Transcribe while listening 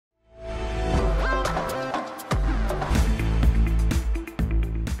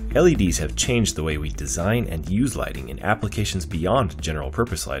LEDs have changed the way we design and use lighting in applications beyond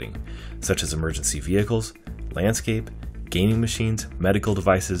general-purpose lighting, such as emergency vehicles, landscape, gaming machines, medical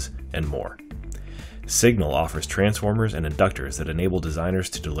devices, and more. Signal offers transformers and inductors that enable designers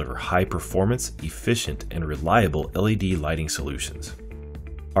to deliver high-performance, efficient, and reliable LED lighting solutions.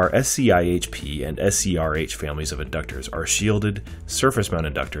 Our SCIHP and SCRH families of inductors are shielded, surface-mount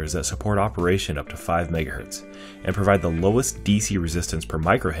inductors that support operation up to 5 MHz and provide the lowest DC resistance per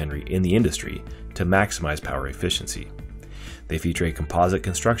microhenry in the industry to maximize power efficiency. They feature a composite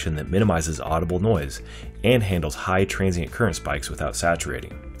construction that minimizes audible noise and handles high transient current spikes without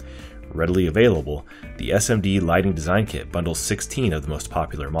saturating. Readily available, the SMD Lighting Design Kit bundles 16 of the most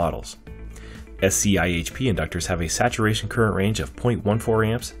popular models. SCIHP inductors have a saturation current range of 0.14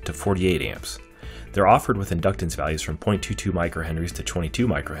 amps to 48 amps. They're offered with inductance values from 0.22 microhenries to 22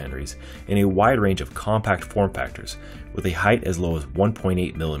 microhenries in a wide range of compact form factors with a height as low as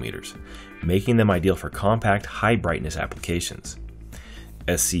 1.8 millimeters, making them ideal for compact, high brightness applications.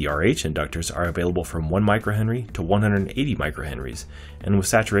 SCRH inductors are available from 1 microhenry to 180 microhenries and with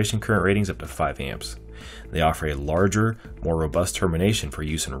saturation current ratings up to 5 amps. They offer a larger, more robust termination for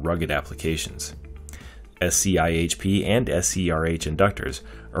use in rugged applications. SCIHP and SCRH inductors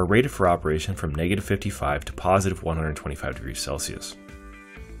are rated for operation from -55 to +125 degrees Celsius.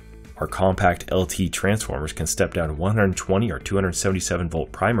 Our compact LT transformers can step down 120 or 277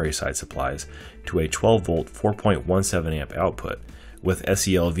 volt primary side supplies to a 12 volt 4.17 amp output with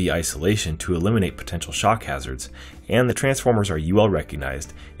SELV isolation to eliminate potential shock hazards, and the transformers are UL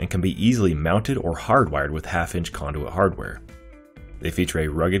recognized and can be easily mounted or hardwired with half-inch conduit hardware. They feature a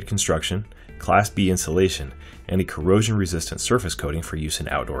rugged construction, Class B insulation, and a corrosion-resistant surface coating for use in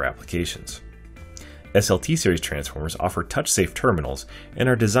outdoor applications. SLT series transformers offer touch-safe terminals and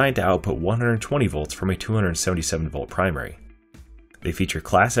are designed to output 120 volts from a 277 volt primary. They feature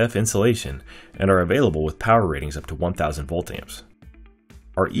Class F insulation and are available with power ratings up to 1000 volt amps.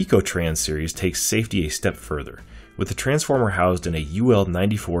 Our EcoTrans series takes safety a step further, with the transformer housed in a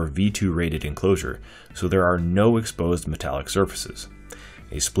UL94 V2 rated enclosure, so there are no exposed metallic surfaces.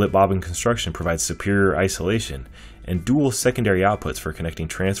 A split bobbin construction provides superior isolation and dual secondary outputs for connecting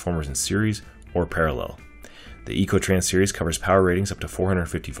transformers in series or parallel. The EcoTrans series covers power ratings up to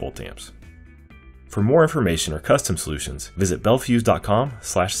 450 volt amps. For more information or custom solutions, visit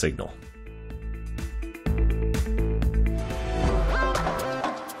belfuse.com/signal.